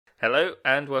Hello,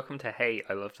 and welcome to Hey,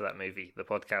 I Loved That Movie, the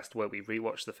podcast where we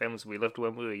rewatch the films we loved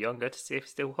when we were younger to see if they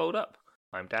still hold up.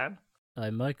 I'm Dan.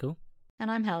 I'm Michael. And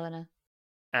I'm Helena.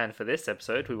 And for this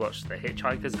episode, we watched The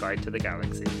Hitchhiker's Guide to the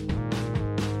Galaxy.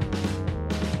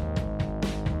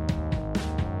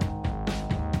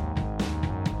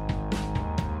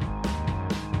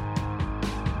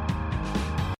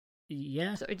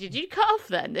 Yeah. So did you cut off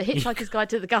then? The Hitchhiker's Guide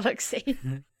to the Galaxy?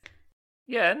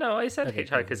 Yeah, no, I said Okay,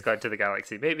 Hitchhiker's Guide to the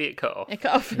Galaxy. Maybe it cut off. It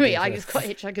cut off for me. I just got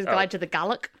Hitchhiker's Guide to the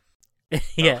Galaxy.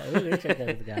 Yeah, Hitchhiker's Guide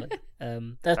to the Galaxy.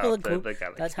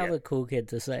 That's how yeah. the cool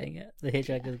kids are saying it. The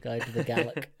Hitchhiker's Guide to the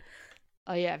Galaxy.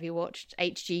 Oh yeah, have you watched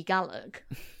H.G. Galloc?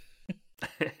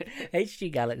 H.G.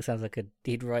 Galloc sounds like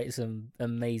he'd write some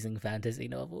amazing fantasy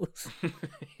novels.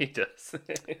 He does.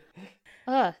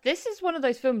 This is one of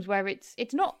those films where it's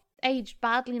not aged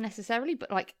badly necessarily,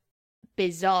 but like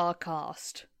bizarre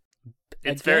cast.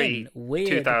 It's Again, very weird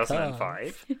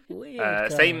 2005. Weird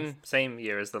cast. Same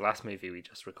year as the last movie we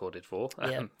just recorded for,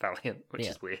 Yeah. Valiant, which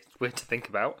Yeah. is weird to think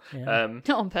about. Yeah. Not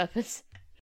on purpose.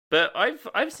 But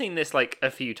I've seen this like a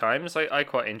few times. I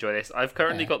quite enjoy this. I've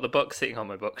currently Yeah. got the book sitting on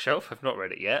my bookshelf. I've not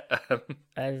read it yet.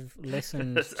 I've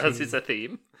listened as is a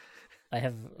theme. I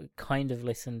have kind of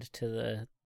listened to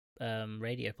the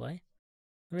radio play.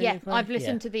 Yeah, I've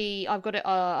listened to the. I've got it.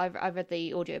 I've read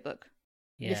the audiobook.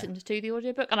 Yeah. Listened to the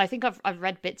audiobook, and I think I've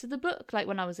read bits of the book, like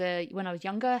when I was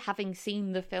younger, having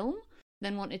seen the film,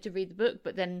 then wanted to read the book,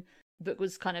 but then the book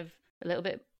was kind of a little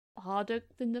bit harder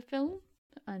than the film,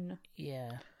 and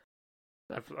Yeah.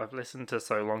 I've listened to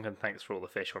So Long and Thanks for All the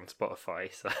Fish on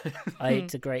Spotify. So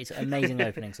It's a amazing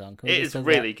opening song. Can we it just is talk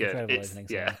really about good. incredible It's opening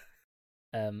yeah.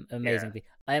 song? Amazing.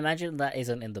 I imagine that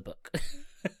isn't in the book.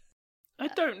 I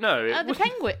don't know. the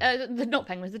penguin, not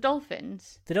penguins, the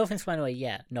dolphins. The Dolphins Flying Away,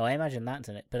 yeah. No, I imagine that's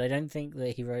in it, but I don't think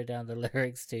that he wrote down the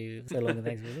lyrics to So Long and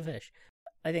Thanks for the Fish.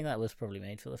 I think that was probably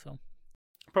made for the film.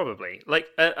 Probably. Like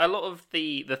a lot of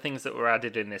the things that were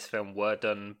added in this film were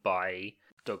done by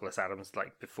Douglas Adams,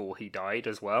 like before he died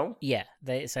as well. Yeah,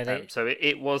 So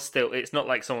it was still. It's not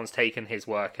like someone's taken his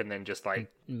work and then just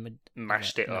like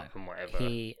mashed it no. up and whatever.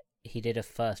 He did a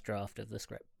first draft of the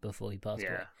script before he passed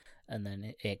away, and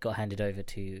then it got handed over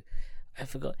to, I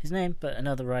forgot his name, but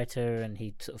another writer, and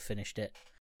he sort of finished it.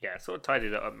 Yeah, sort of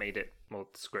tidied it up, made it more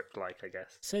script-like, I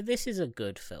guess. So this is a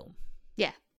good film.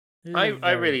 Yeah. This is I a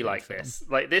very really good like film. this.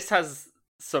 Like, this has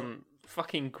some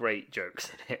fucking great jokes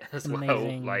in it as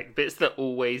Amazing. well. Like, bits that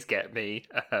always get me.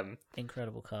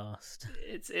 Incredible cast.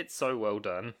 It's so well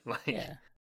done. Like,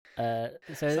 Yeah.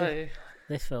 So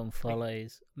this film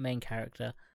follows main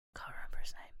character. Can't remember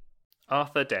his name.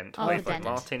 Arthur Dent, Arthur played by Dent.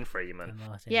 Martin Freeman.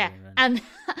 Martin Yeah, Freeman.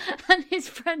 and his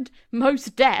friend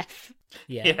Most Deaf.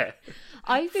 Yeah.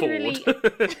 I've been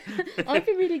Ford. I've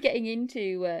been really getting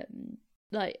into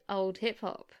like old hip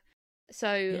hop.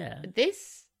 So Yeah.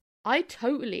 this, I'd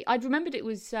remembered it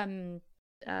was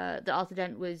that Arthur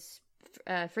Dent was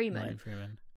Freeman. Martin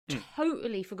Freeman.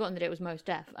 Totally forgotten that it was Most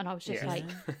Deaf, and I was just Yeah.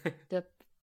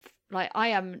 like I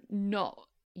am not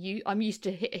you. I'm used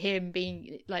to him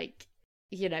being like,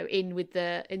 you know, in with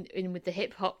the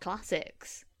hip hop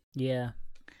classics. Yeah.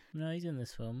 No, he's in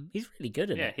this film. He's really good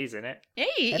in Yeah, it. he's in it.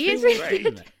 He is Everyone's really great. in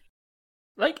good. it.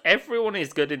 Like, everyone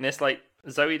is good in this. Like,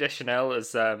 Zooey Deschanel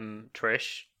as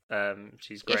Trish.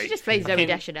 She's Yeah, great. she just plays I Zooey mean,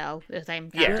 Deschanel, the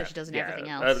same character she does in everything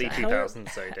else. Early so. 2000s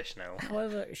Zooey Deschanel.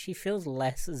 However, she feels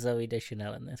less Zoe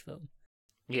Deschanel in this film.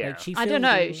 Yeah. Like, she I don't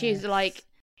feels know. She's less- like,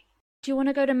 do you want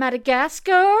to go to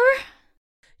Madagascar?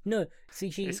 No, see,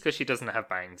 It's because she doesn't have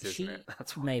bangs, isn't she it?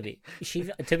 That's why. maybe she.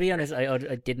 To be honest, I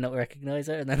did not recognize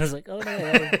her, and then I was like, oh no.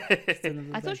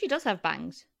 I thought she does have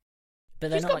bangs. But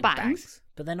they're she's not got like bangs.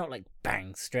 But they're not like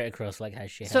bangs straight across like how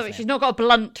she has. Sorry, now. she's not got a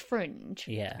blunt fringe.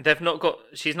 Yeah.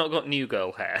 She's not got new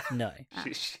girl hair. No,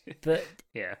 She- but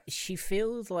yeah. she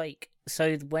feels like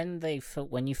so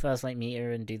when you first like meet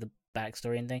her and do the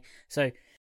backstory and thing. So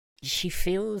she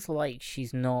feels like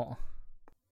she's not.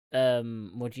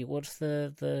 What's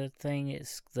the thing?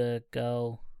 It's the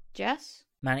girl, Jess?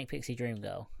 Manic Pixie Dream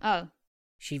Girl. Oh.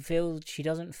 She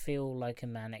doesn't feel like a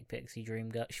Manic Pixie Dream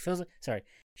Girl.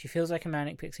 She feels like a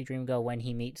Manic Pixie Dream Girl when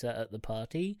he meets her at the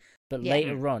party, but Yeah.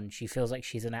 later on she feels like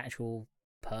she's an actual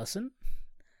person.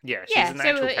 Yeah, she's Yeah, an so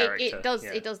actual character.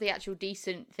 it does the actual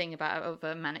decent thing of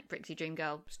a Manic Pixie Dream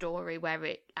Girl story where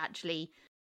it actually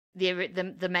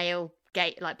the male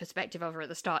gay like perspective of her at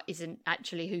the start isn't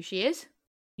actually who she is.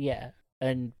 Yeah,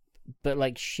 but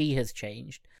like she has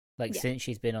changed, like Yeah. since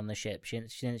she's been on the ship.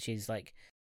 Since she's like,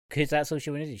 because that's all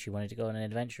she wanted to do. She wanted to go on an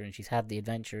adventure, and she's had the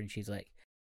adventure, and she's like,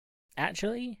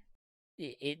 actually,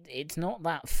 it's not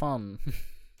that fun.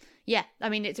 Yeah, I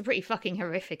mean, it's a pretty fucking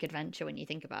horrific adventure when you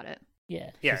think about it.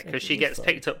 Yeah, Yeah, because she gets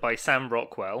picked up by Sam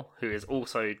Rockwell, who is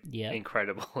also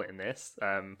incredible in this,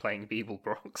 playing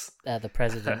Beeblebrox. The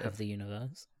president of the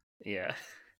universe. Yeah,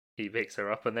 he picks her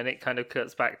up, and then it kind of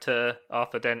cuts back to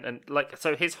Arthur Dent, and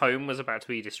so his home was about to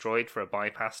be destroyed for a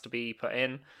bypass to be put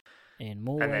in. In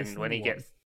more and ways then than when he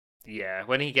one.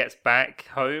 when he gets back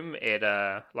home, it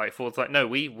Ford's like, no,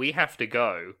 we have to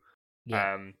go.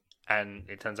 Yeah. And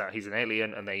it turns out he's an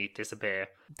alien, and they disappear.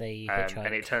 They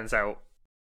and it turns out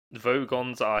the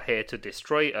Vogons are here to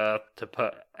destroy Earth to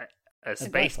put a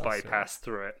space bypass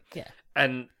through it. Yeah.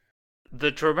 And the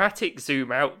dramatic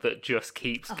zoom out that just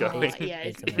keeps going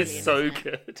is so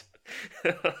good.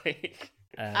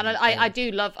 And I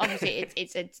do love, obviously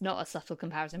it's not a subtle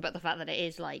comparison, but the fact that it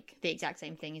is like the exact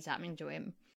same thing is happening to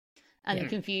him, and the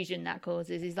confusion that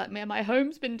causes is like, man, my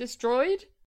home's been destroyed,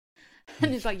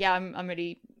 and it's like, yeah, I'm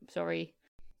really sorry,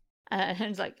 and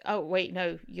it's like, oh wait,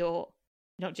 no, you're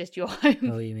not just your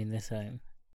home. Oh, you mean this home?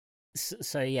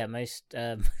 So yeah,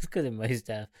 because in most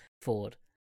deaf, Ford.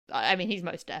 I mean, he's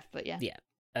most deaf, but yeah.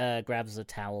 Yeah. Grabs a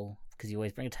towel because you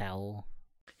always bring a towel.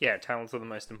 Yeah, towels are the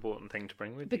most important thing to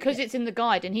bring with you. Because it's in the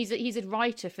guide, and he's a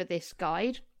writer for this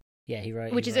guide. Yeah, he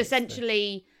wrote. Which is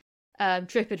essentially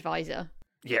TripAdvisor.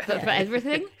 Yeah. But for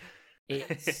everything.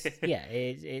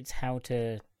 It's how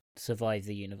to survive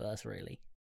the universe, really.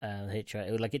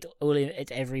 Hitchhiker, like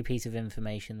it's every piece of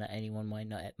information that anyone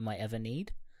might ever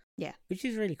need. Yeah, which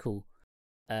is really cool.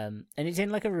 And it's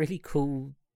in like a really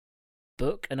cool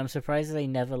book, and I'm surprised they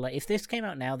never if this came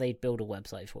out now, they'd build a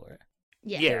website for it.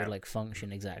 Yeah, it would like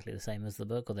function exactly the same as the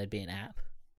book, or there'd be an app.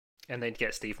 And they'd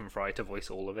get Stephen Fry to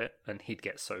voice all of it, and he'd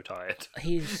get so tired.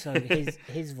 His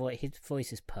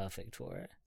voice is perfect for it.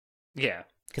 Yeah,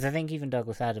 because I think even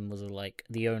Douglas Adams was like,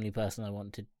 the only person I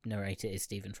want to narrate it is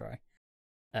Stephen Fry.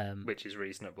 Which is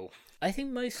reasonable. I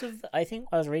think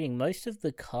I was reading most of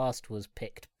the cast was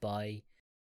picked by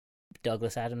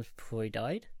Douglas Adams before he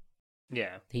died.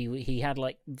 Yeah, he had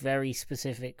like very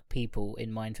specific people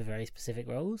in mind for very specific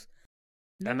roles,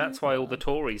 and that's why all the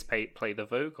Tories play the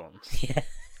Vogons. Yeah.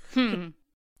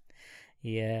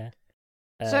 Yeah.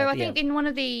 So I think in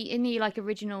the like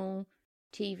original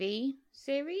TV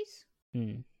series,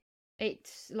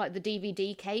 it's like the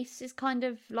DVD case is kind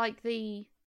of like the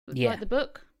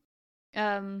book,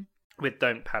 with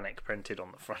 "Don't Panic" printed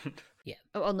on the front. Yeah.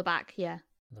 Oh, on the back, yeah.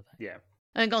 Yeah.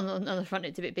 I think on the front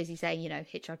it's a bit busy saying,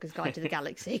 Hitchhiker's Guide to the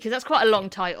Galaxy, because that's quite a long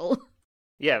title.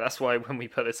 Yeah, that's why when we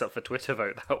put this up for Twitter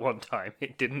vote that one time,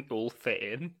 it didn't all fit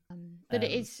in. But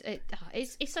it's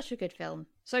such a good film.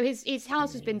 So his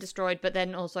house has been destroyed, but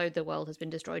then also the world has been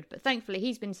destroyed. But thankfully,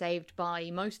 he's been saved by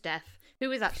Most Deaf,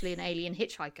 who is actually an alien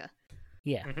hitchhiker.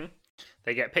 Yeah. Mm-hmm.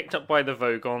 They get picked up by the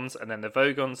Vogons, and then the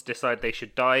Vogons decide they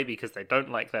should die because they don't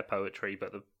like their poetry,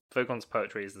 but the Vogons'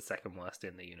 poetry is the second worst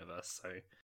in the universe, so...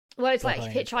 Well, it's like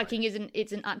hitchhiking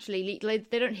isn't actually legal.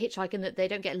 They don't hitchhike in that they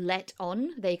don't get let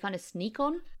on. They kind of sneak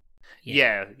on.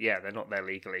 Yeah, they're not there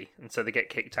legally. And so they get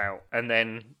kicked out. And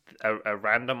then a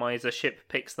randomizer ship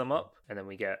picks them up, and then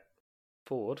we get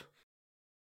Ford.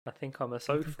 I think I'm a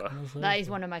sofa. That is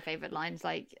one of my favourite lines.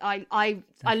 Like, I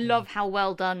love how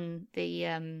well done the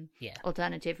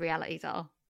alternative realities are.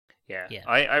 Yeah.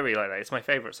 I really like that. It's my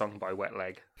favourite song by Wet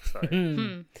Leg.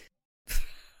 So.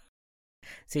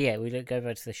 So yeah, we go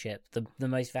back to the ship, the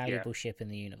most valuable ship in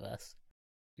the universe.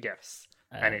 Yes,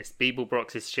 and it's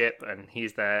Beeblebrox's ship, and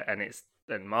he's there,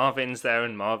 and Marvin's there,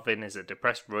 and Marvin is a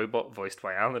depressed robot voiced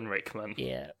by Alan Rickman.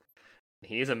 Yeah,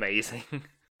 he is amazing.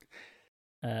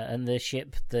 And the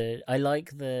ship, I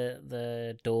like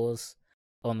the doors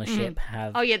on the ship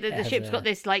have. Oh yeah, the ship's got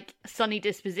this like sunny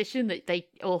disposition that they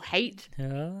all hate.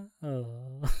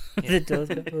 The doors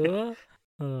go.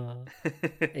 Oh,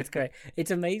 it's great.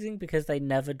 It's amazing because they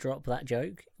never drop that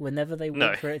joke. Whenever they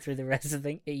walk through it through the rest of the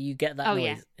thing, you get that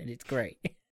noise, and it's great.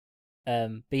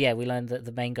 But yeah, we learned that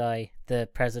the main guy, the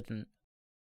president,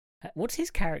 what's his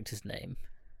character's name?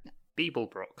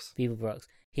 Beeblebrox.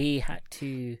 He had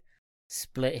to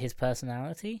split his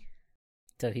personality,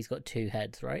 so he's got two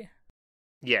heads, right?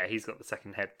 Yeah, he's got the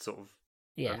second head sort of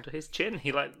under his chin.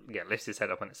 He lifts his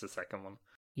head up, and it's the second one.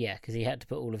 Yeah, because he had to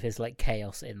put all of his like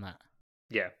chaos in that.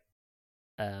 Yeah.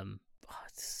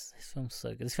 This film's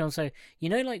so good. This film's so... You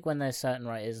know, like, when there's certain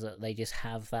writers that they just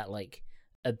have that, like,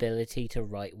 ability to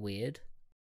write weird?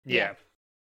 Yeah.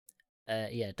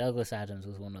 Douglas Adams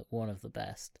was one of the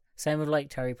best. Same with, like,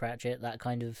 Terry Pratchett, that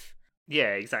kind of...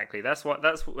 Yeah, exactly. That's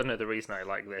another reason I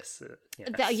like this.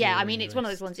 I mean, it's one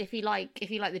of those ones. If you like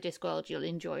the Discworld, you'll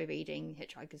enjoy reading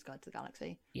Hitchhiker's Guide to the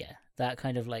Galaxy. Yeah, that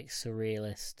kind of, like,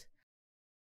 surrealist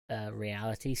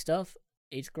reality stuff.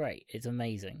 It's great. It's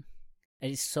amazing.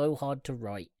 And it's so hard to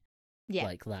write.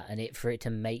 like that, and for it to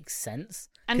make sense.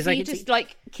 And for you to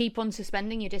like keep on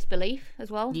suspending your disbelief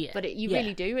as well. Yeah, but you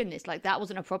really do in this. Like that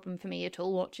wasn't a problem for me at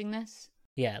all watching this.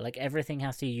 Yeah, like everything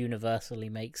has to universally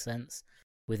make sense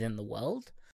within the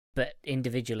world, but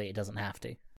individually it doesn't have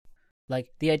to.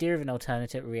 Like the idea of an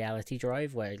alternative reality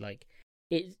drive where like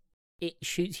it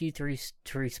shoots you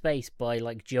through space by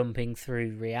like jumping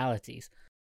through realities.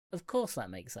 Of course that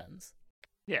makes sense.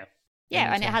 Yeah.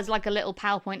 Yeah, and it has like a little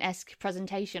PowerPoint-esque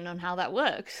presentation on how that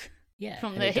works. Yeah.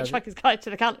 From the Hitchhiker's Guide to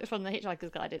the from the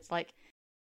Hitchhiker's Guide, it's like,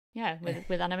 yeah,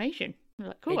 with animation. You're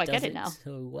like, cool, I get it now.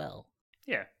 So well.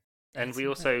 Yeah. And we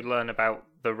also learn about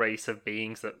the race of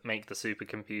beings that make the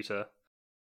supercomputer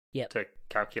to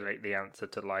calculate the answer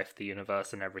to life, the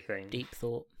universe, and everything. Deep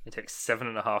thought. It takes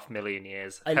 7.5 million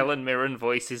years. Helen Mirren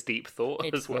voices Deep Thought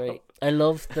as well. Great. I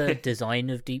love the design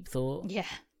of Deep Thought. Yeah.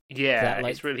 Yeah, that,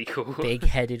 like, it's really cool.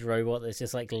 Big-headed robot that's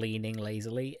just like leaning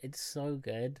lazily. It's so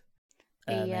good.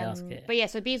 But yeah,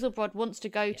 so Beelzebub wants to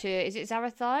go to, is it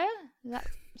Zarathia? Is that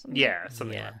something? Yeah,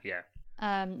 something like that,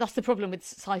 yeah. That's the problem with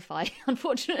sci-fi,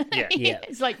 unfortunately. Yeah.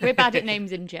 It's like we're bad at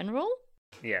names in general.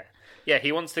 Yeah. Yeah,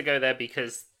 he wants to go there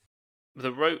because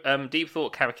the Deep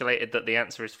Thought calculated that the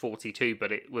answer is 42,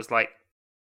 but it was like,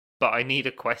 but I need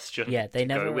a question to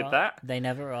go with that. They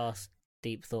never asked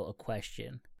Deep Thought a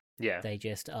question. Yeah. They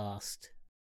just asked,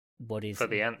 what is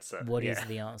the answer? What is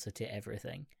the answer to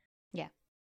everything? Yeah.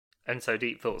 And so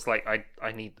Deep Thought's like,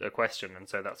 I need a question, and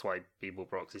so that's why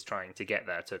Beeblebrox is trying to get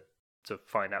there to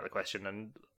find out the question.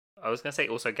 And I was going to say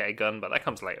also get a gun, but that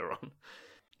comes later on.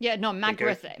 Yeah, no,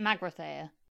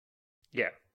 Magrathea. Yeah.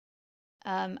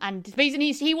 And the reason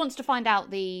he wants to find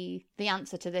out the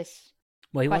answer to this.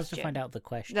 Well, he wants to find out the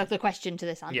question. The question to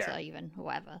this answer, even or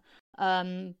whatever.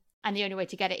 And the only way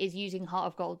to get it is using Heart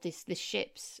of Gold, this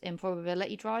ship's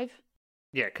improbability drive.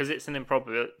 Yeah, because it's an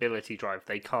improbability drive.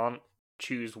 They can't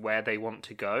choose where they want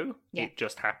to go. Yeah. It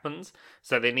just happens.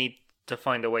 So they need to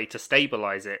find a way to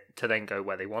stabilize it to then go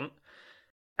where they want.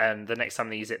 And the next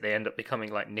time they use it, they end up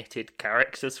becoming like knitted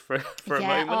characters for a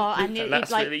moment. And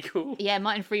that's like, really cool. Yeah,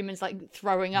 Martin Freeman's like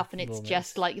throwing up, and it's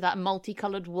just like that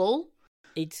multicolored wool.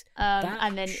 It's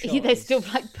and then they're still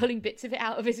like pulling bits of it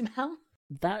out of his mouth.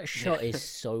 That shot is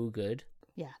so good.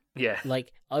 Yeah. Yeah.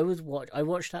 Like I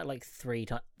watched that like 3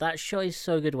 times. That shot is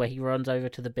so good where he runs over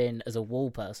to the bin as a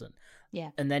wool person.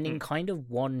 Yeah. And then in kind of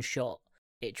one shot,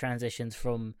 it transitions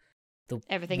from the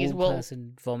wool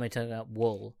person vomiting up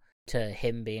wool to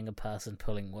him being a person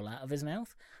pulling wool out of his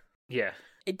mouth. Yeah.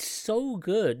 It's so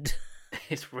good.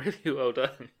 It's really well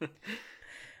done.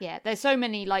 Yeah, there's so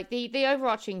many, like the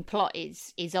overarching plot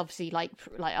is obviously like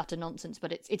utter nonsense,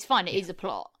 but it's fine. It is a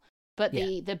plot. But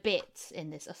the bits in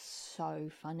this are so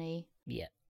funny. Yeah.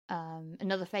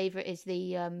 Another favorite is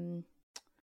the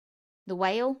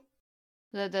whale,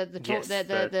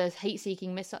 the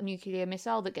heat-seeking nuclear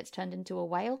missile that gets turned into a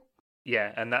whale.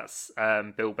 Yeah, and that's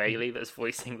Bill Bailey that's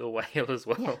voicing the whale as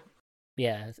well.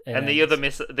 Yeah. And the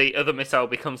other missile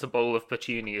becomes a bowl of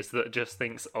petunias that just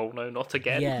thinks, "Oh no, not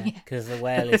again." Yeah, because the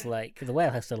whale is like the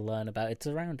whale has to learn about its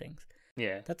surroundings.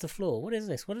 Yeah. That's a flaw. What is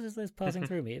this? What is this passing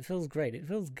through me? It feels great. It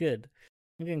feels good.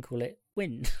 I'm going to call it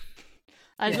wind.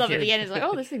 I just love at the end. It's like,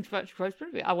 oh, this thing's close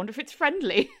to me. I wonder if it's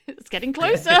friendly. It's getting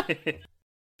closer.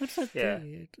 What's that? Yeah.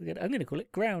 I'm going to call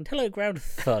it ground. Hello, ground.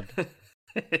 Thud.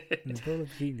 And the ball of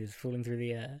genius falling through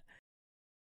the air.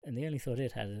 And the only thought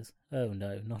it had is, oh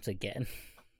no, not again.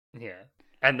 Yeah.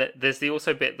 And there's the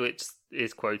also bit which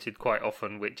is quoted quite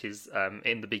often, which is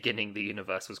in the beginning the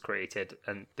universe was created,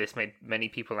 and this made many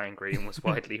people angry and was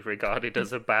widely regarded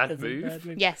as a bad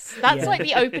move. Yes, that's like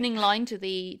the opening line to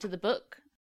the book,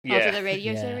 or to the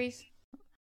radio series.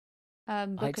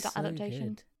 Book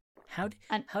adaptation.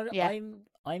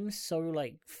 I'm so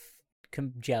like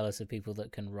jealous of people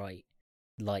that can write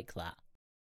like that.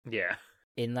 Yeah.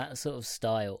 In that sort of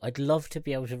style, I'd love to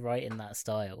be able to write in that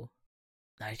style.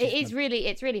 It's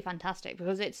really fantastic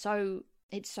because it's so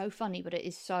funny, but it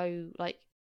is so like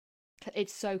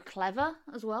it's so clever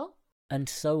as well and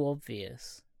so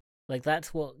obvious. Like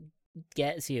that's what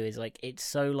gets you is like it's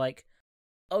so like,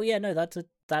 oh yeah, no,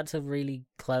 that's a really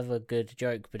clever, good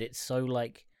joke, but it's so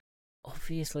like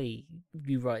obviously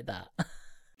you write that.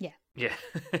 Yeah.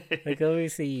 Like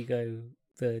obviously you go,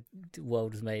 the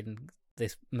world was made and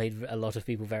this made a lot of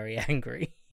people very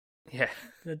angry. Yeah.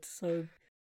 That's so.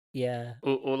 Yeah.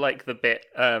 Or like the bit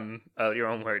earlier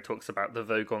on where it talks about the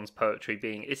Vogon's poetry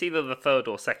being, it's either the third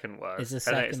or second worst. It's the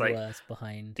second worst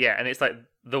behind. Yeah, and it's like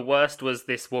the worst was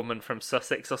this woman from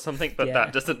Sussex or something, but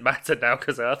that doesn't matter now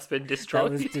because Earth's been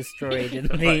destroyed. That was destroyed in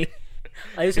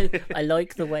I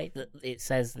like the way that it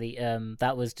says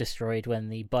that was destroyed when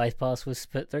the bypass was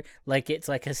put through. Like it's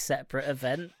like a separate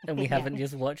event, and we haven't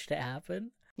just watched it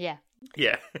happen. Yeah.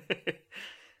 Yeah.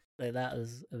 So that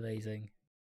was amazing.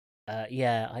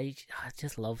 I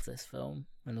just love this film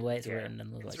and the way it's written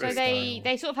and the like. So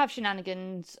they sort of have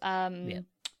shenanigans.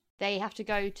 They have to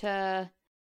go to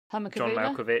Hummer John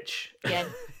Malkovich. Yeah.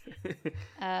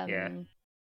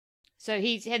 So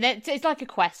it's like a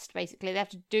quest, basically. They have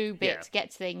to do bits,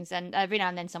 get things, and every now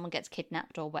and then someone gets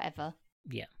kidnapped or whatever.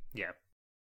 Yeah. Yeah.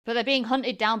 But they're being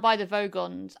hunted down by the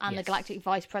Vogons and the Galactic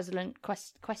Vice President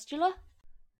Questula.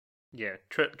 Yeah,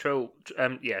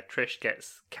 Trish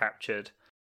gets captured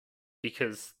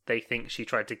because they think she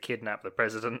tried to kidnap the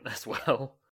president as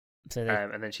well. So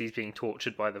and then she's being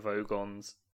tortured by the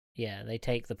Vogons. Yeah, they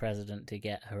take the president to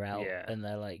get her out, and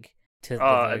they're like to the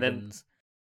Vogons. And then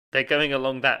they're going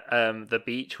along that the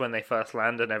beach when they first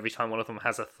land, and every time one of them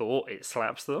has a thought, it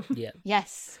slaps them. Yeah.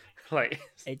 Yes. Like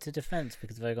it's a defense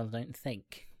because the Vogons don't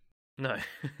think. No.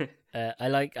 I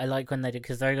like when they do,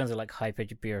 because the Vogons are like hyper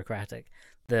bureaucratic.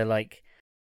 They're like,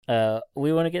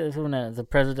 we want to get this all now. The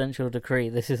presidential decree.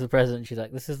 This is the president. She's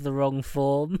like, this is the wrong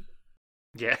form.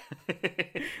 Yeah.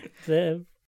 The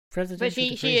presidential.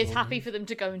 But she is happy for them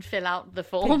to go and fill out the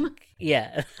form.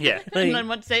 Yeah. Yeah. And then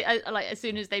once they as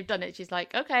soon as they've done it, she's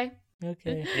like, okay.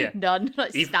 Yeah. Done.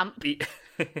 Like stamp.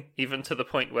 Even to the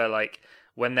point where like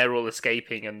when they're all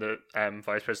escaping and the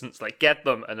vice president's like, get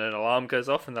them, and an alarm goes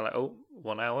off and they're like, oh,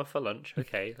 1 hour for lunch.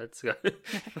 Okay, let's go.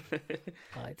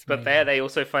 But there they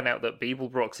also find out that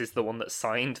Beeblebrox is the one that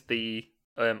signed the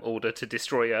order to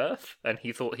destroy Earth, and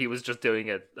he thought he was just doing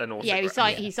an autograph. Yeah,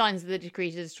 he signs the decree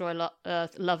to destroy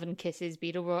Earth, love and kisses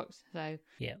Beeblebrox. So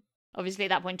yeah, obviously at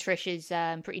that point Trish is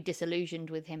pretty disillusioned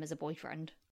with him as a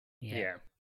boyfriend. Yeah,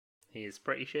 he is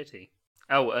pretty shitty.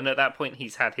 Oh, and at that point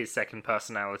he's had his second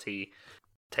personality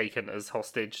taken as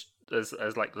hostage, as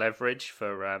like leverage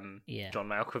for John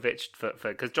Malkovich, for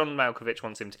because John Malkovich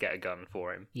wants him to get a gun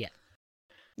for him. Yeah,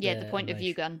 the point of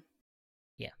view gun.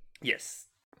 Yeah. Yes.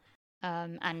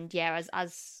 And yeah,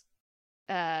 as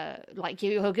like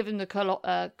he'll give him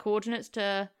the coordinates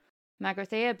to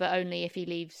Magrathea, but only if he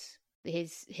leaves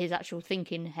his actual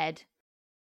thinking head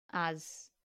as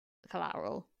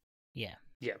collateral. Yeah.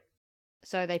 Yeah.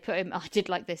 So they put him. I did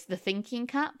like this, the thinking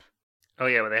cap. Oh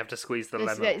yeah, where they have to squeeze the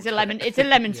lemon. It's a lemon. It's a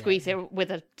lemon squeezer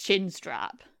with a chin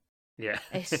strap. Yeah.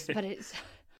 There's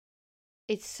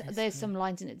some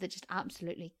lines in it that just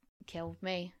absolutely killed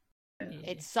me.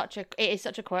 It is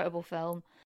such a quotable film,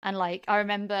 and like I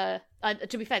remember,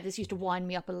 to be fair, this used to wind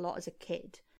me up a lot as a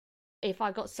kid. If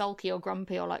I got sulky or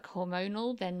grumpy or like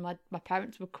hormonal, then my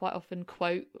parents would quite often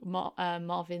quote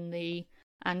Marvin the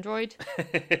android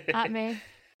at me.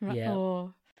 Yeah.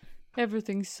 Oh,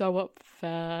 everything's so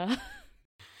unfair.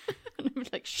 And I'm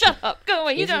like, shut up, go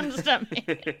away, you don't understand me.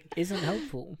 Isn't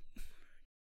helpful.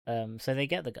 So they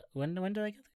get the gun. When do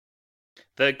they get the gun?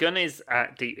 The gun is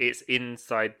it's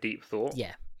inside Deep Thought.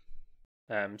 Yeah.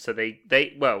 So they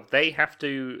have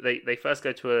to. They first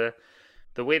go to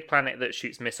the weird planet that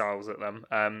shoots missiles at them.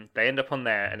 They end up on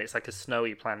there, and it's like a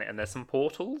snowy planet, and there's some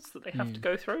portals that they have to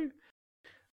go through.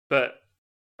 But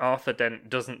Arthur Dent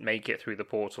doesn't make it through the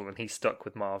portal, and he's stuck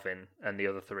with Marvin, and the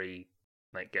other three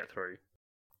like get through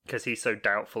because he's so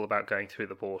doubtful about going through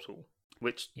the portal.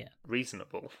 Which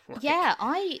reasonable. Like... Yeah,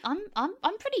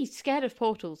 I'm pretty scared of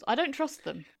portals. I don't trust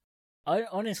them.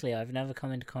 I've never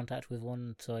come into contact with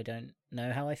one, so I don't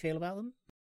know how I feel about them.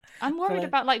 I'm worried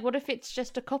about like, what if it's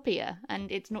just a copier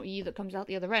and it's not you that comes out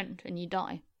the other end and you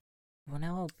die? Well,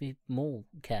 now I'll be more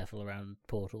careful around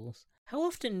portals. How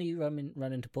often do you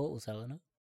run into portals, Helena?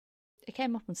 It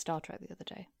came up on Star Trek the other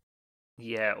day.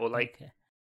 Yeah, or like. Okay.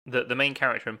 The main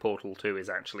character in Portal 2 is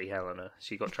actually Helena.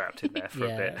 She got trapped in there for a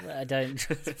bit. I don't...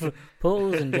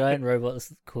 Portals and giant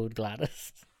robots called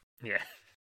Gladys. Yeah.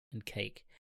 And Cake.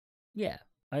 Yeah.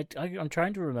 I'm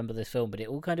trying to remember this film, but it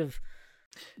all kind of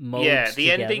molds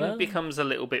the together. Ending becomes a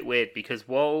little bit weird because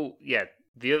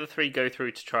the other three go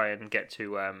through to try and get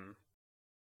to,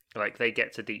 they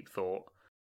get to Deep Thought,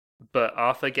 but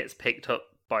Arthur gets picked up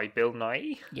by Bill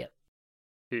Nighy. Yep.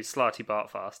 Who's Slarty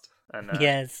Bartfast. And,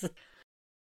 yes.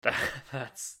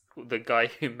 That's the guy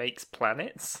who makes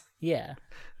planets. Yeah.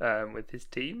 With his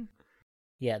team.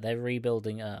 Yeah, they're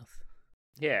rebuilding Earth.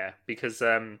 Yeah, because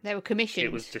they were commissioned.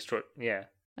 It was destroyed. Yeah.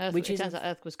 It turns out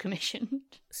Earth was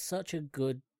commissioned. Such a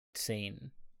good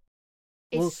scene.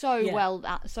 It's so well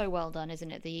done,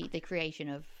 isn't it? The creation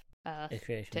of Earth. The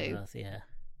creation of Earth, yeah.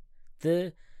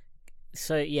 The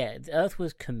Earth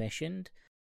was commissioned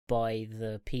by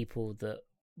the people that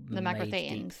the made Magratheans.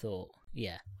 Deep Thought.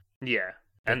 Yeah. Yeah.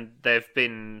 And they've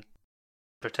been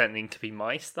pretending to be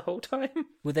mice the whole time.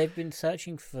 Well, they've been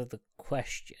searching for the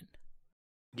question.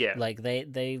 Yeah. Like,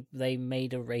 they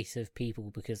made a race of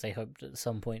people because they hoped at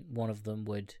some point one of them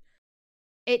would...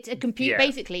 It's a computer.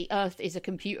 Basically, Earth is a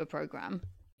computer program.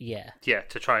 Yeah. Yeah,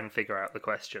 to try and figure out the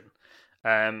question.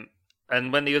 And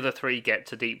when the other three get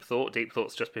to Deep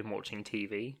Thought's just been watching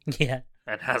TV. Yeah.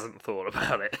 And hasn't thought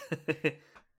about it.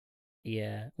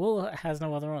 Yeah. Well, it has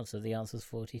no other answer. The answer's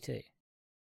 42.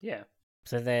 Yeah.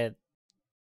 So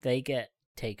they get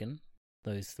taken,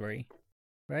 those three,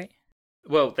 right?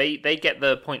 Well, they get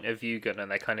the point of view gun and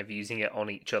they're kind of using it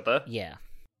on each other. Yeah.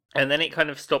 And then it kind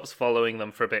of stops following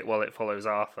them for a bit while it follows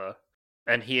Arthur.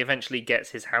 And he eventually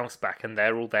gets his house back and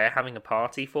they're all there having a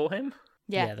party for him.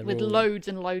 Yeah, with loads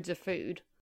and loads of food.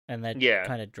 And they're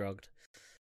kind of drugged.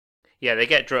 Yeah, they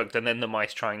get drugged and then the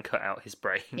mice try and cut out his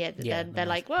brain. Yeah, they're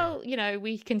like, well,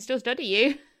 we can still study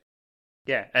you.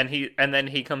 Yeah, and then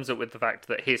he comes up with the fact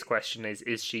that his question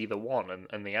is she the one?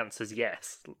 And the answer's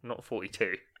yes, not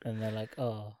 42. And they're like,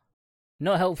 oh,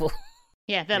 not helpful.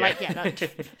 Yeah, they're like,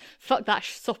 fuck that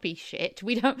soppy shit.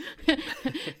 We don't,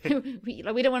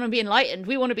 we don't want to be enlightened.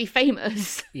 We want to be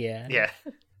famous. Yeah. Yeah.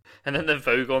 And then the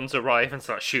Vogons arrive and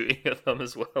start shooting at them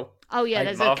as well. Oh yeah,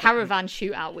 there's a caravan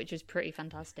shootout, which was pretty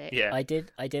fantastic. Yeah, I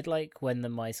did like when the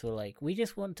mice were like, "We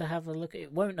just want to have a look.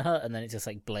 It won't hurt," and then it's just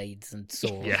like blades and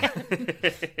swords. Yeah.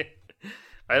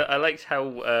 I liked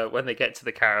how when they get to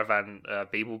the caravan,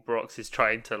 Beeblebrox is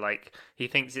trying to he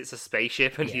thinks it's a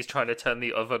spaceship and he's trying to turn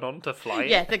the oven on to fly it.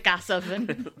 Yeah, the gas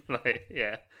oven.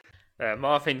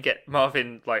 Marvin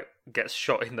gets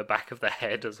shot in the back of the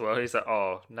head as well. He's like,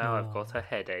 "Oh, now I've got a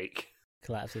headache."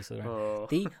 Collapses around. Oh.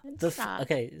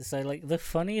 Okay, so the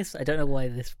funniest. I don't know why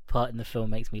this part in the film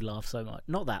makes me laugh so much.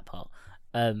 Not that part.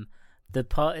 The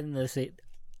part in the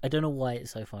I don't know why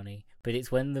it's so funny, but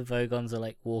it's when the Vogons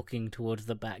are walking towards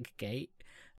the back gate,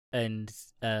 and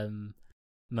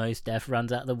Mos Def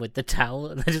runs at them with the towel,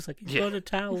 and they're just like, "He's got a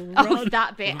towel, run!" Oh,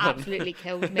 that bit absolutely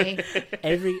killed me.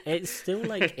 It's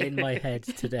still in my head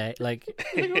today. Oh,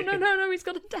 no, he's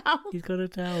got a towel. He's got a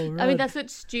towel. Run. I mean, they're such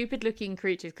stupid-looking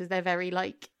creatures because they're very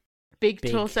big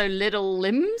torso, little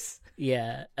limbs.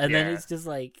 Yeah, and then it's just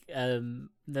then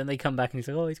they come back and he's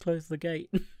like, "Oh, he's closed the gate."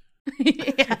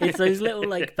 Yeah. It's those little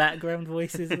background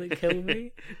voices that kill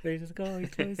me. They just go, "Oh, he's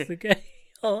closed the gate."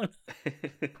 Oh, no.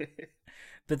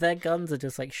 But their guns are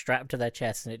just strapped to their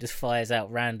chest and it just fires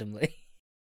out randomly.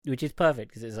 Which is perfect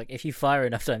because it's if you fire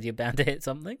enough times you're bound to hit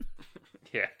something.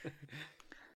 Yeah.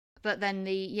 But then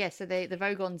the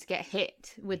Vogons get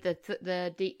hit with the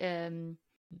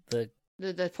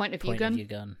point of view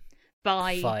gun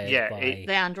by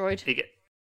the android.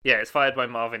 It's fired by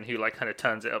Marvin, who kind of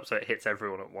turns it up so it hits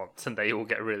everyone at once, and they all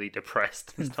get really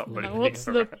depressed and stop moving. What's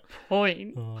the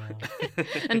point? Oh.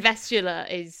 And Vestula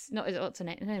is not. What's her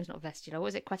name? Her name's not Vestula. What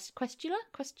is it? Questula?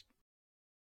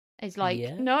 It's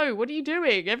no. What are you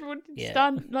doing? Everyone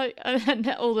stand and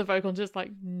all the Vogons just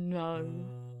no.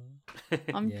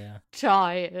 I'm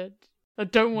tired. I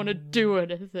don't want to do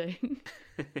anything.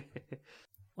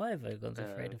 Why are Vogons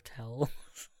afraid of towels?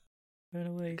 Run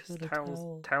away, because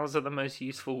towels are the most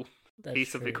useful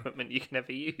piece of equipment you can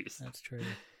ever use. That's true.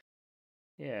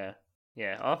 Yeah.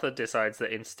 Arthur decides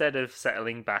that instead of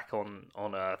settling back on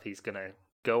Earth, he's gonna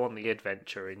go on the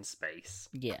adventure in space.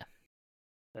 Yeah.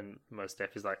 And Mos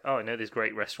Def is like, "Oh, I know this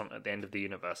great restaurant at the end of the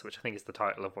universe," which I think is the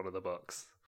title of one of the books.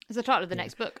 It's the title of the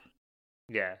next book.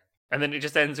 Yeah. And then it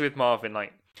just ends with Marvin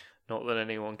 "Not that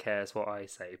anyone cares what I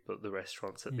say, but the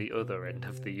restaurant's at the other end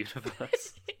of the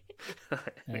universe."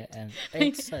 And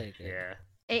it's so good.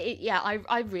 Yeah.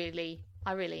 I really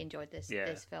enjoyed this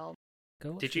film.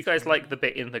 Did you guys like the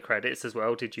bit in the credits as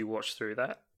well? Did you watch through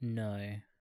that? No.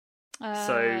 No,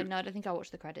 I don't think I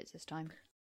watched the credits this time.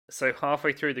 So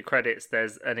halfway through the credits,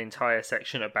 there's an entire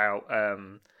section about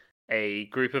a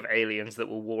group of aliens that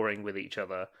were warring with each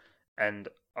other, and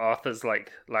Arthur's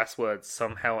last words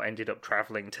somehow ended up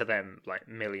traveling to them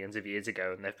millions of years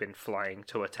ago, and they've been flying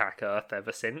to attack Earth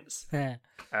ever since.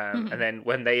 And then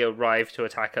when they arrive to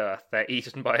attack Earth, they're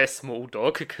eaten by a small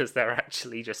dog because they're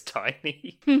actually just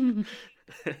tiny.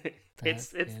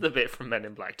 It's the bit from Men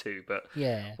in Black 2, but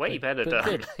way better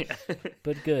done.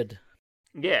 But good.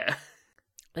 Yeah.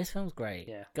 This film's great.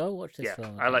 Yeah. Go watch this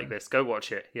film. I like this. Go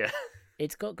watch it. Yeah.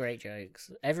 It's got great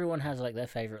jokes. Everyone has their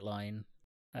favourite line.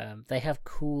 They have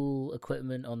cool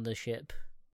equipment on the ship.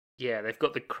 Yeah, they've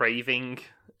got the craving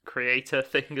creator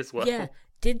thing as well. Yeah.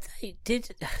 Did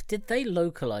they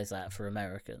localize that for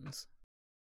Americans?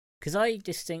 Because I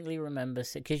distinctly remember,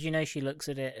 because she looks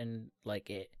at it and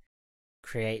it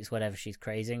creates whatever she's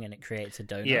craving and it creates a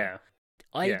donut. Yeah.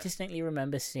 I distinctly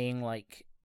remember seeing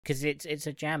because it's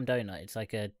a jam donut. It's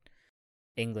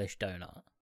English donut,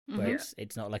 where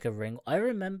it's not like a ring. I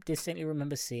distinctly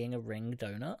remember seeing a ring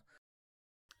donut.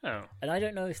 Oh. And I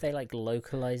don't know if they like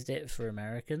localized it for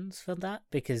Americans for that,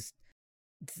 because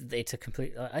it's a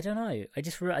complete. I don't know.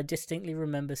 I distinctly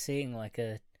remember seeing like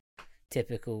a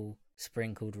typical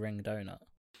sprinkled ring donut.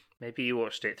 Maybe you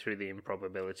watched it through the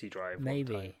improbability drive.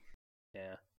 Maybe. One time.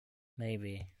 Yeah.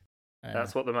 Maybe.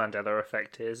 That's what the Mandela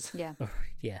effect is. Yeah.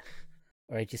 Yeah.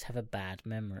 Or I just have a bad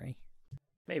memory.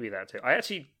 Maybe that too. I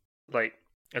actually, like,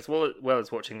 as well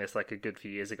as watching this like a good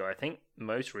few years ago, I think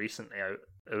most recently,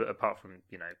 apart from,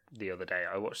 the other day,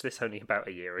 I watched this only about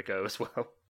a year ago as well.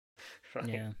 Right?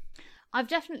 Yeah. I've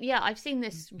seen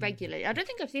this regularly. I don't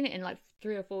think I've seen it in like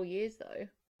 3 or 4 years though.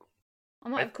 I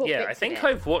might have caught bits I think of it.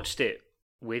 I've watched it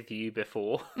with you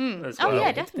before as well. Oh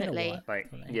yeah, definitely.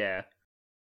 Yeah.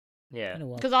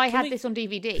 Because I had this on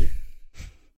DVD.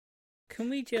 Can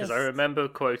we just... Because I remember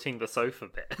quoting the sofa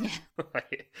bit. Yeah.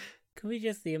 Can we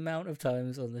just, the amount of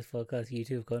times on this podcast you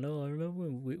two have gone, I remember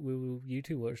when you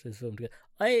two watched this film together.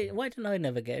 Why didn't I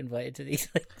never get invited to these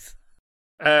things?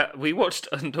 We watched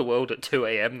Underworld at 2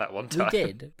 a.m. that one time. We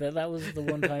did, but that was the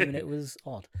one time and it was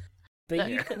odd.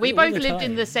 But we both lived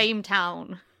in the same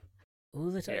town. All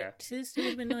the time. Yeah. It would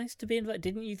have been nice to be invited.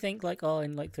 Didn't you think, like,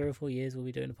 in like 3 or 4 years we'll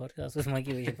be doing a podcast with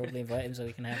Mikey? We should probably invite him so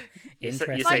we can have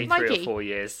interesting... You say 3 or 4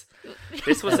 years.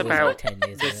 This was about... 10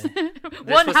 years ago.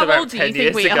 How old do you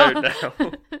think we are? Now.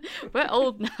 We're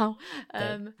old now.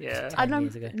 Yeah.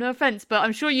 No offence, but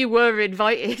I'm sure you were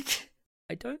invited.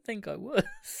 I don't think I was.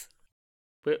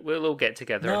 We'll all get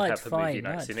together and have a movie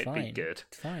night, and it'd be good.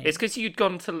 It's fine. It's because you'd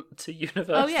gone to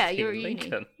university. Oh yeah, you're in at uni.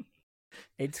 Lincoln.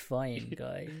 It's fine,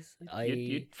 guys.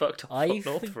 You fucked off I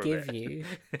north forgive from it. you.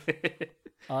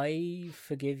 I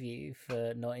forgive you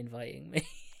for not inviting me.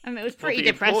 I mean, it was pretty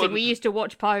depressing. We used to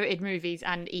watch pirated movies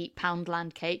and eat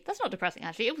Poundland cake. That's not depressing,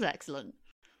 actually. It was excellent.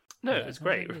 No, it was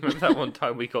great. Remember that one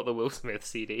time we got the Will Smith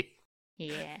CD?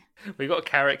 Yeah. We got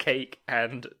carrot cake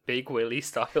and Big Willie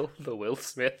style, the Will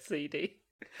Smith CD.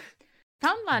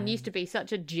 Poundland used to be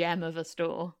such a gem of a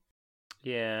store.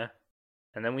 Yeah.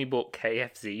 And then we bought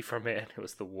KFZ from it, and it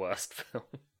was the worst film.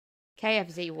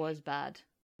 KFZ was bad.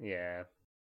 Yeah.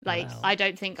 Like, Wow. I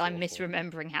don't think I'm awful.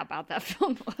 misremembering how bad that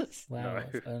film was. Wow, No.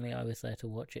 if only I was there to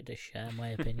watch it to share my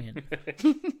opinion.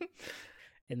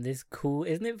 In this cool...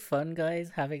 Isn't it fun,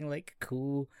 guys, having, like,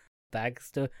 cool bag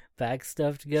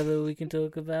stuff together we can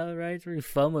talk about, right? It's really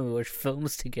fun when we watch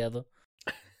films together.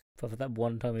 But for that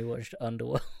one time we watched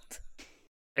Underworld.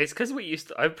 It's because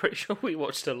I'm pretty sure we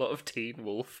watched a lot of Teen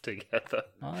Wolf together.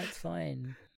 Oh, it's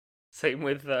fine. Same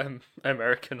with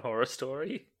American Horror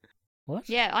Story. What?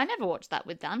 Yeah, I never watched that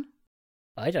with Dan.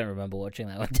 I don't remember watching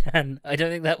that one, Dan. I don't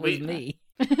think that was me.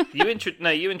 You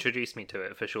introduced me to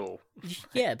it for sure.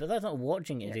 Yeah, but that's not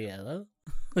watching it together.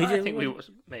 I think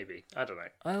maybe. I don't know.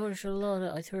 I watched a lot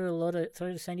of... I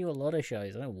tried to send you a lot of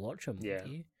shows. I don't watch them with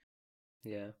you.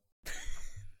 Yeah.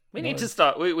 We need to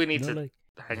start... We need to like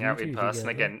hang out in person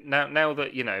again. Now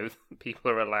that,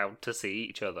 people are allowed to see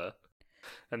each other.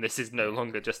 And this is no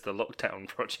longer just a lockdown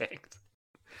project.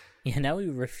 Yeah, now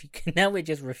we're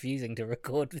just refusing to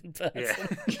record in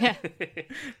person. Yeah.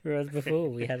 Whereas before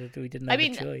we didn't have a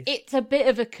choice. It's a bit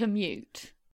of a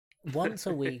commute. Once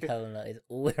a week, Helena, is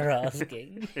all we're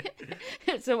asking.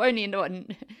 So only in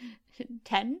 9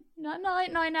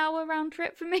 hour round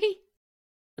trip for me.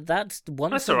 That's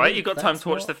once. That's all right. You got time to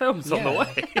watch the films on the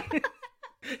way.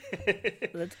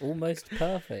 That's almost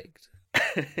perfect.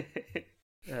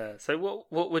 So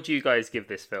what would you guys give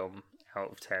this film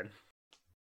out of 10?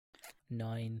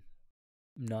 9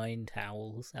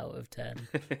 towels out of 10.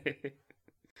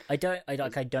 I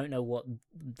don't know what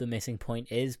the missing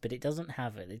point is, but it doesn't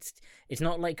have it. It's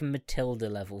not like Matilda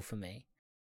level for me.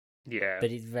 Yeah.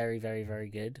 But it's very, very, very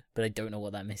good. But I don't know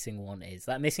what that missing one is.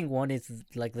 That missing one is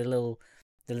like the little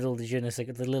je ne sais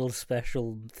quoi, the little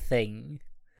special thing.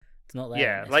 It's not that.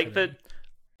 Yeah, like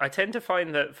I tend to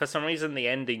find that for some reason the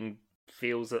ending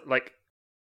feels like,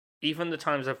 even the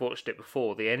times I've watched it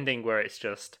before, the ending where it's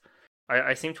just,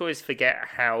 I seem to always forget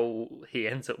how he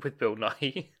ends up with Bill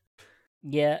Nighy.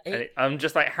 Yeah. I'm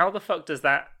just like, how the fuck does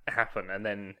that happen? And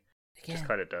then it just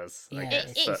kind of does. Yeah,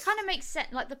 it kind of makes sense.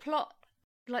 Like the plot,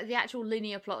 like the actual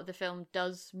linear plot of the film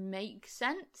does make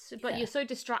sense, but you're so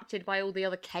distracted by all the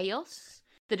other chaos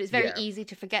that it's very easy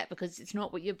to forget because it's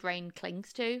not what your brain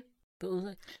clings to. But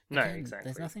also, no, again, exactly.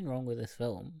 There's nothing wrong with this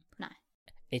film. No.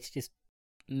 It's just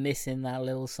missing that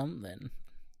little something.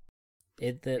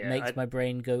 That Yeah, makes my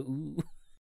brain go, ooh.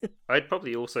 I'd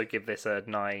probably also give this a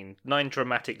 9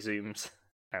 dramatic zooms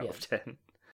out of 10.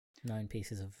 9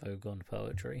 pieces of Vogon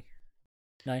poetry.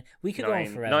 9. We could go on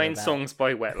forever. 9 songs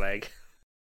by Wet Leg.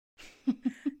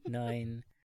 9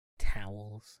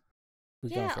 towels.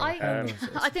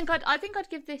 I think I'd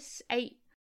give this 8.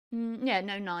 No,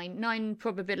 9. 9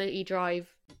 probability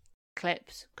drive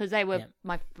clips, because they were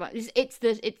it's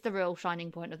the real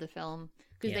shining point of the film,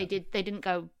 because they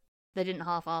didn't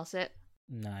half-arse it.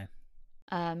 No.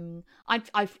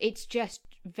 It's just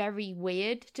very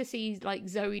weird to see like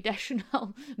Zooey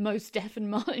Deschanel, Mos Def,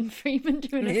 and Martin Freeman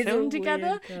doing a film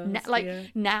together.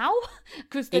 Now,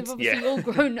 because they've obviously all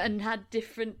grown and had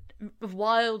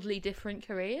wildly different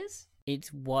careers.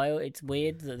 It's wild. It's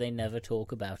weird that they never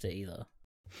talk about it either.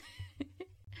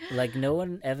 Like, no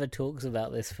one ever talks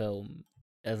about this film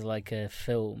as like a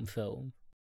film,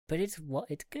 but it's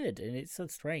good, and it's so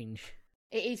strange.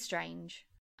 It is strange.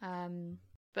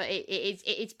 But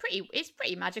it's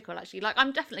pretty magical, actually. Like,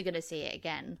 I'm definitely going to see it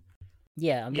again.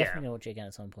 Yeah, I'm definitely going to watch it again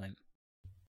at some point.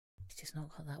 It's just not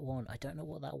got that one. I don't know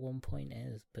what that one point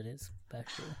is, but it's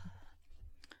special.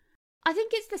 I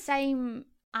think it's the same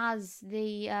as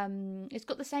the... it's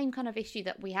got the same kind of issue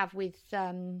that we have with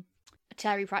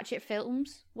Terry Pratchett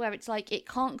films, where it's like, it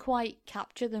can't quite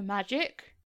capture the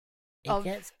magic. It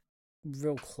gets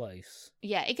real close.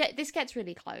 Yeah, this gets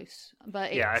really close,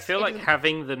 but I feel like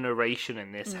having the narration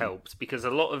in this helps, because a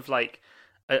lot of like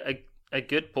a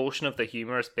good portion of the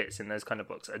humorous bits in those kind of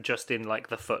books are just in like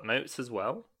the footnotes as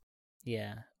well.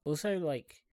 Yeah. Also,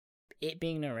 like, it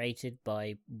being narrated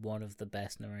by one of the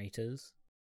best narrators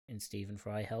in Stephen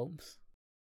Fry helps.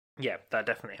 Yeah, that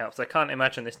definitely helps. I can't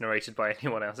imagine this narrated by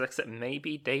anyone else except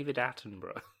maybe David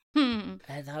Attenborough.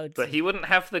 But he wouldn't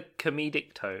have the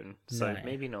comedic tone, so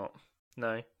maybe not.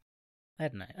 No. I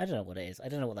don't know. I don't know what it is. I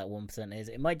don't know what that 1% is.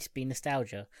 It might just be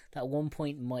nostalgia. That 1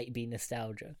 point might be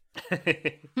nostalgia. But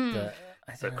I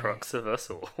don't know. Crux of us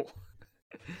all.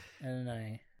 I don't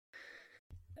know.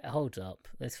 It holds up.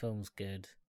 This film's good.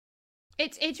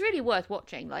 It's really worth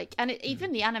watching. Like, and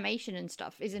even the animation and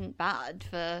stuff isn't bad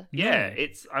for. Yeah,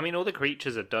 it's. I mean, all the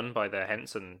creatures are done by the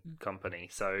Henson company,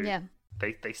 so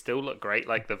they still look great.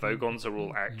 Like, the Vogons are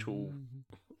all actual,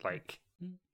 like,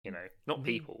 you know, not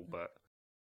people, but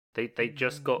they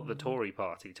just got the Tory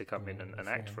party to come in and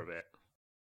act for a bit.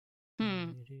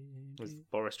 It was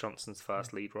Boris Johnson's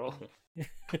first lead role.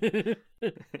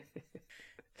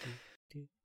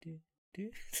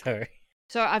 Sorry.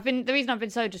 So the reason I've been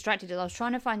so distracted is I was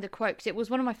trying to find the quote, because it was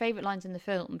one of my favourite lines in the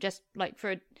film, just like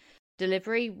for a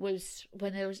delivery, was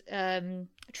when there was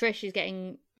Trish is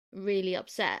getting really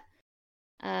upset,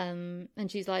 and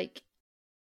she's like,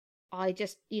 I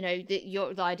just, you know,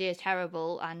 the idea is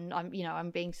terrible, and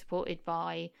I'm being supported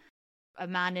by a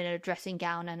man in a dressing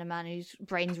gown and a man whose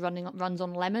brains runs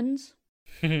on lemons.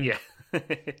 Yeah.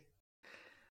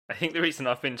 I think the reason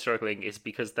I've been struggling is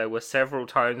because there were several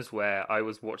times where I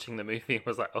was watching the movie and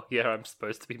was like, "Oh yeah, I'm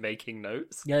supposed to be making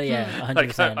notes." Yeah, 100%.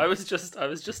 Like, I was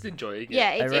just enjoying it.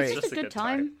 Yeah, it's just a good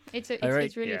time. It's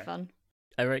really fun.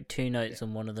 I wrote 2 notes,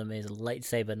 and one of them is a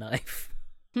lightsaber knife.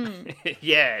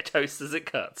 Yeah, toast as it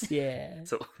cuts. Yeah.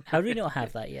 So... How do we not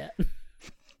have that yet?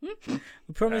 We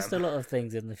promised a lot of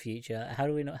things in the future. How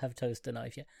do we not have toaster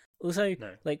knife yet? Also,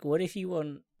 like, what if you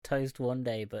want toast one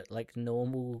day, but like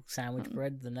normal sandwich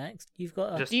bread the next? You've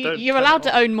got you're allowed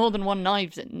to own more than one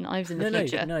knives in the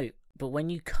future. No. But when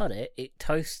you cut it, it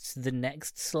toasts the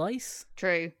next slice.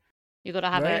 True. You got to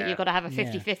have a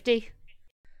 50-50.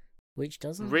 Which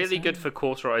doesn't really good for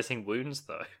cauterizing wounds,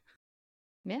 though.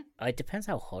 Yeah. It depends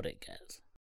how hot it gets.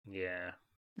 Yeah.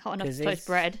 Hot enough to toast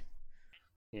bread.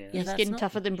 Yeah. Your skin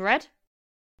tougher than bread?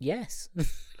 Yes.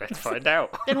 Let's find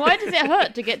out. Then why does it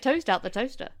hurt to get toast out the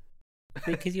toaster?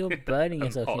 Because you're burning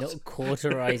yourself. You're not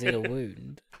cauterizing a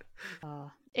wound.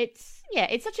 It's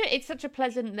such a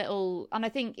pleasant little, and I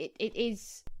think it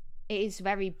is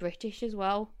very British as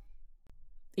well.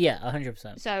 Yeah,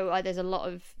 100%. So there's a lot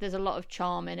of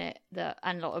charm in it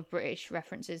and a lot of British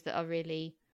references that are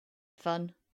really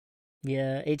fun.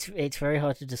 Yeah, it's very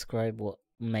hard to describe what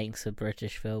makes a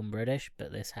British film British,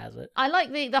 but this has it. I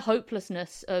like the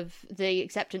hopelessness of the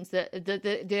acceptance that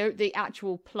the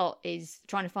actual plot is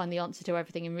trying to find the answer to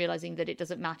everything and realizing that it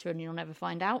doesn't matter and you'll never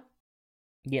find out.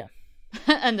 Yeah.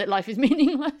 And that life is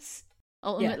meaningless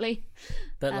ultimately. Yeah.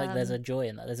 But like, there's a joy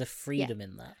in that. There's a freedom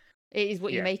in that. It is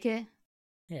what you make it.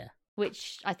 Yeah.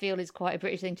 Which I feel is quite a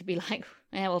British thing to be like,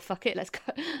 yeah, well, fuck it, let's go.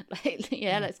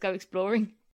 Let's go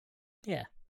exploring. Yeah.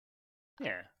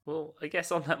 Yeah. Well, I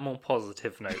guess on that more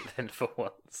positive note then, for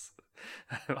once,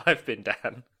 I've been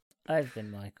Dan. I've been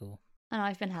Michael. And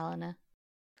I've been Helena.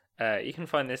 You can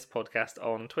find this podcast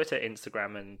on Twitter,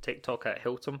 Instagram, and TikTok at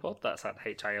HiltonPod. That's at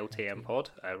HILTM Pod.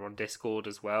 We're on Discord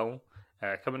as well.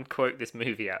 Come and quote this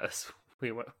movie at us.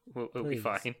 We'll be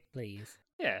fine. Please.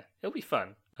 Yeah, it'll be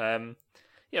fun.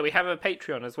 Yeah, we have a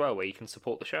Patreon as well where you can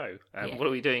support the show. What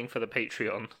are we doing for the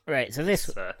Patreon? Right, so this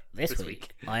this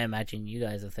week, I imagine you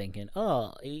guys are thinking,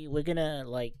 "Oh, we're gonna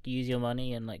use your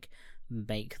money and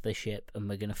make the ship, and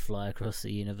we're gonna fly across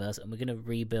the universe, and we're gonna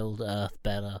rebuild Earth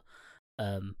better."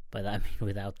 By that I mean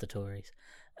without the Tories.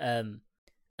 And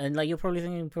you're probably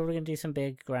thinking, probably gonna do some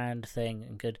big grand thing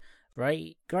and good,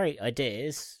 right? Great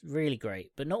ideas, really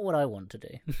great, but not what I want to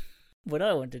do. What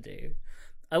I want to do,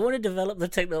 I want to develop the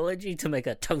technology to make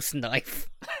a toast knife.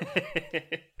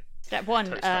 Step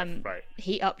one, right.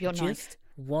 Heat up your knife.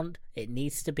 It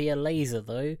needs to be a laser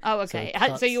though. Oh, okay.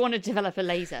 So you want to develop a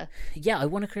laser? Yeah, I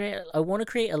want to create a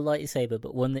lightsaber,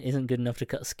 but one that isn't good enough to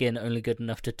cut skin, only good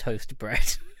enough to toast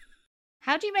bread.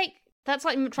 How do you make? That's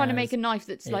like trying to make a knife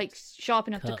that's sharp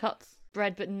enough to cut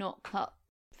bread, but not cut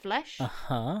flesh.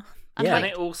 And yeah, and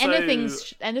it also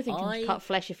anything can cut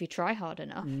flesh if you try hard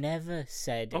enough. Never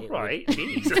said. All right,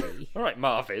 jeez. All right,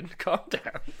 Marvin, calm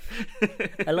down.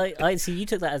 I see. You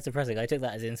took that as depressing. I took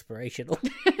that as inspirational.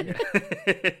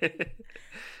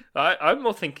 I'm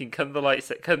more thinking: can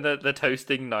the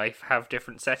toasting knife have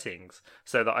different settings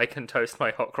so that I can toast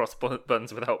my hot cross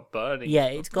buns without burning? Yeah,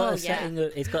 it's got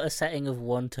a setting of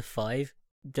 1 to 5.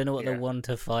 Don't know what the 1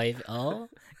 to 5 are.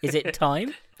 Is it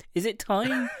time? Is it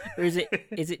time, or is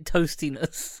it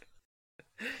toastiness?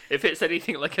 If it's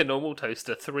anything like a normal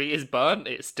toaster, 3 is burnt.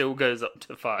 It still goes up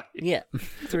to 5. Yeah,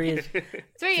 3 is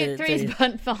 3 is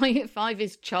burnt. 5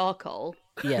 is charcoal.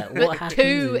 Yeah, but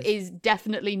 2 is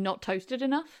definitely not toasted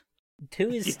enough.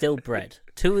 2 is still bread.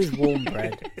 2 is warm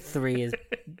bread. 3 is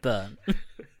burnt.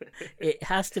 It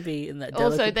has to be in that.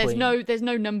 Also, there's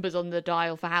no numbers on the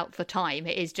dial for time.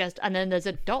 It is just, and then there's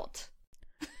a dot.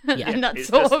 Yeah, and that's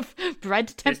sort of bread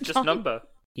temp. It's just number.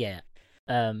 Yeah.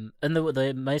 And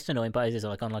the most annoying part is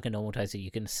on a normal toaster, you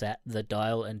can set the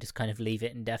dial and just kind of leave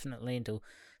it indefinitely until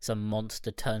some monster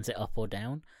turns it up or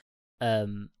down.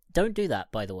 Don't do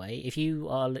that, by the way. If you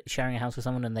are sharing a house with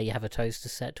someone and they have a toaster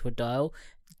set to a dial,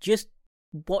 just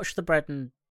watch the bread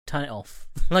and turn it off.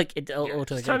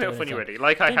 Just turn it off when you're ready.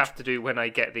 I have to do when I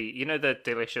get the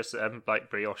delicious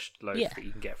brioche loaf that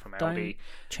you can get from Aldi.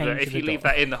 If you leave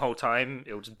that in the whole time,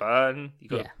 it'll just burn. You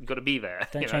got to be there.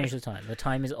 Don't change the time. The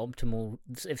time is optimal.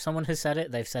 If someone has said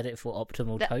it, they've said it for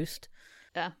optimal toast.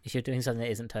 Yeah. If you're doing something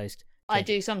that isn't toast, I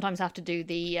do sometimes have to do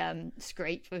the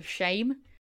scrape of shame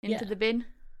into the bin,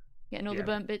 getting all the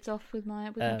burnt bits off with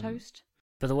my toast.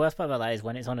 But the worst part about that is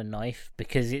when it's on a knife,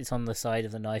 because it's on the side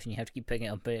of the knife and you have to keep picking it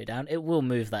up and putting it down, it will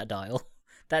move that dial.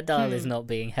 That dial is not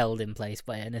being held in place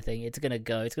by anything. It's going to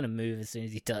go. It's going to move as soon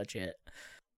as you touch it.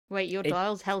 Wait, your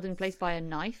dial's held in place by a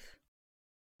knife?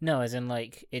 No, as in,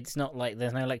 it's not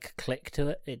there's no, click to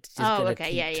it. It's just going to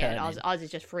keep turning. Ours is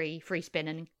just free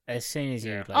spinning. As soon as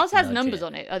you, ours has numbers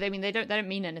on it. I mean, they don't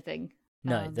mean anything.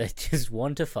 No, they're just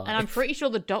 1 to 5. And I'm pretty sure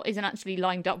the dot isn't actually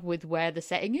lined up with where the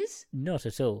setting is. Not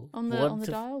at all. On the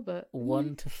dial, but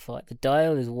 1 to 5. The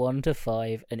dial is 1 to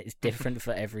 5, and it's different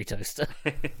for every toaster.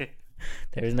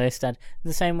 There is no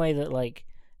the same way that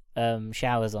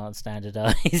showers aren't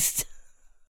standardized.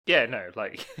 Yeah, no,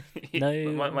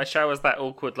 no. My shower's that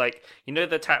awkward.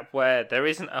 The tap where there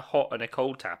isn't a hot and a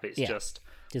cold tap. It's just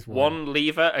one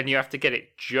lever, and you have to get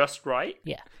it just right.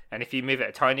 Yeah. And if you move it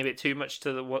a tiny bit too much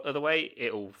to the other way,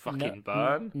 it'll fucking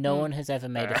burn. No one has ever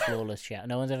made a flawless shower.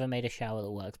 No one's ever made a shower that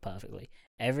works perfectly.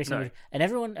 Every time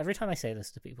I say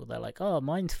this to people, they're like, "Oh,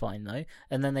 mine's fine though,"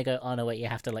 and then they go, "Oh no, wait, you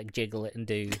have to jiggle it and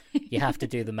you have to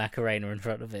do the Macarena in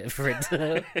front of it for it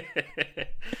and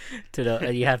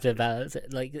you have to balance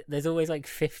it." There's always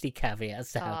 50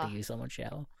 caveats to how to use someone's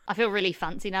shower. I feel really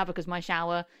fancy now because my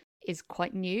shower is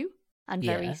quite new and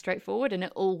very straightforward, and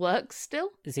it all works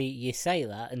still. See, you say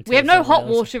that, and we have no hot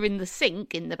water in the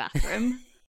sink in the bathroom.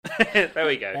 There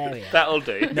we go. That'll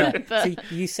do. No, see,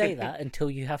 you say that until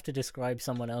you have to describe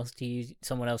someone else who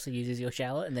uses your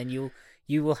shower, and then you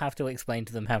will have to explain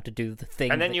to them how to do the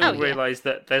thing. And then you'll realise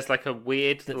that there's a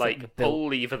weird pull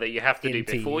lever that you have to do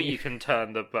before you can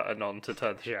turn the button on to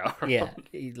turn the shower on. Yeah,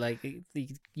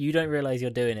 you don't realise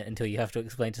you're doing it until you have to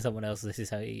explain to someone else this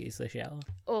is how you use the shower.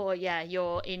 Or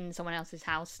you're in someone else's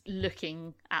house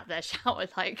looking at their shower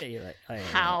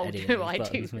how do I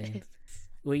do this?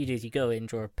 What you do is you go in,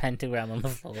 draw a pentagram on the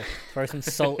floor, throw some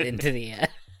salt into the air.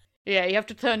 Yeah, you have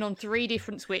to turn on 3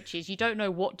 different switches. You don't know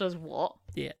what does what.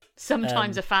 Yeah.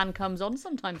 Sometimes a fan comes on,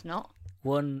 sometimes not.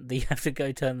 You have to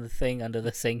go turn the thing under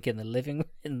the sink in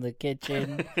the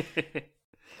kitchen.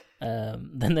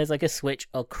 Then there's a switch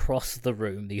across the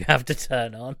room that you have to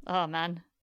turn on. Oh man.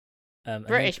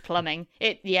 British plumbing.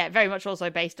 It very much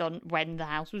also based on when the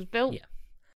house was built. Yeah.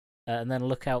 And then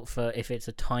look out for if it's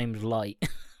a timed light.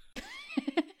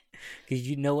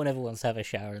 Because no one ever wants to have a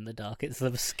shower in the dark. It's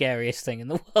the scariest thing in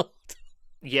the world.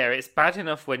 Yeah, it's bad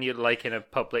enough when you're like in a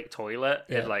public toilet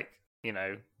and like, you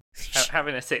know,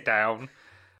 having a sit down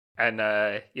and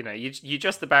you know, you're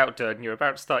just about done, you're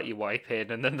about to start your wipe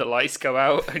in, and then the lights go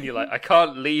out and you're like, I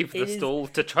can't leave the stall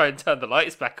to try and turn the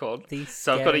lights back on.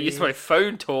 So I've got to use my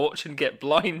phone torch and get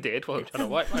blinded while I'm trying to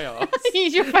wipe my ass.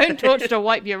 Use your phone torch to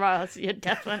wipe your ass. You're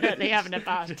definitely having a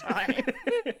bad time.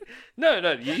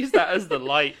 No, use that as the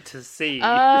light to see.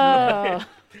 Oh.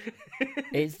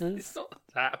 It's not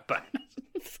that bad.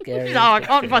 Scary. No, I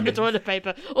can't find the toilet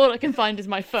paper. All I can find is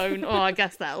my phone. Oh, I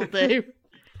guess that'll do.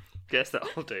 Guess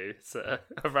that'll do. So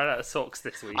I've run out of socks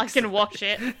this week. I can wash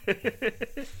it. Yeah,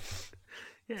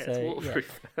 it's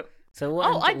waterproof. Yeah. So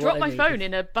I dropped my phone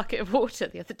in a bucket of water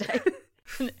the other day.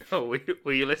 Oh,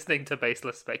 were you listening to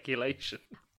Baseless Speculation?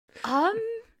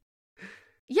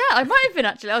 Yeah, I might have been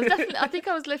actually. I think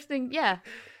I was listening. Yeah,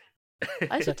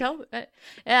 I should tell.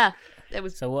 Yeah, it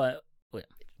was. So what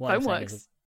phone works.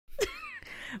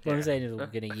 What I'm saying is we're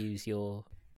going to use your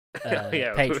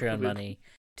Patreon money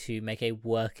to make a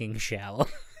working shower.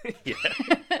 Yeah,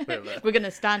 we're going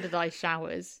to standardise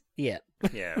showers. Yeah,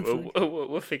 yeah,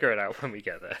 we'll figure it out when we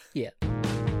get there. Yeah.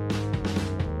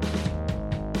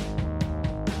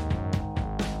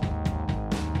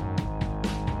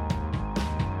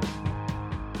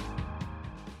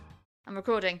 I'm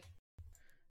recording.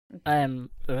 I am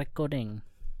recording.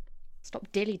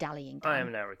 Stop dilly-dallying, Dan. I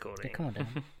am now recording. Yeah, come on,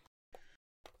 Dan.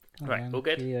 Right, all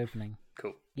good? Do the opening.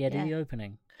 Cool. Yeah, do the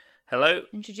opening. Hello?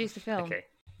 Introduce the film. Okay.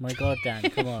 My God, Dan,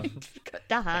 come on.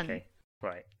 Dan. Okay,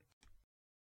 right.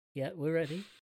 Yeah, we're ready.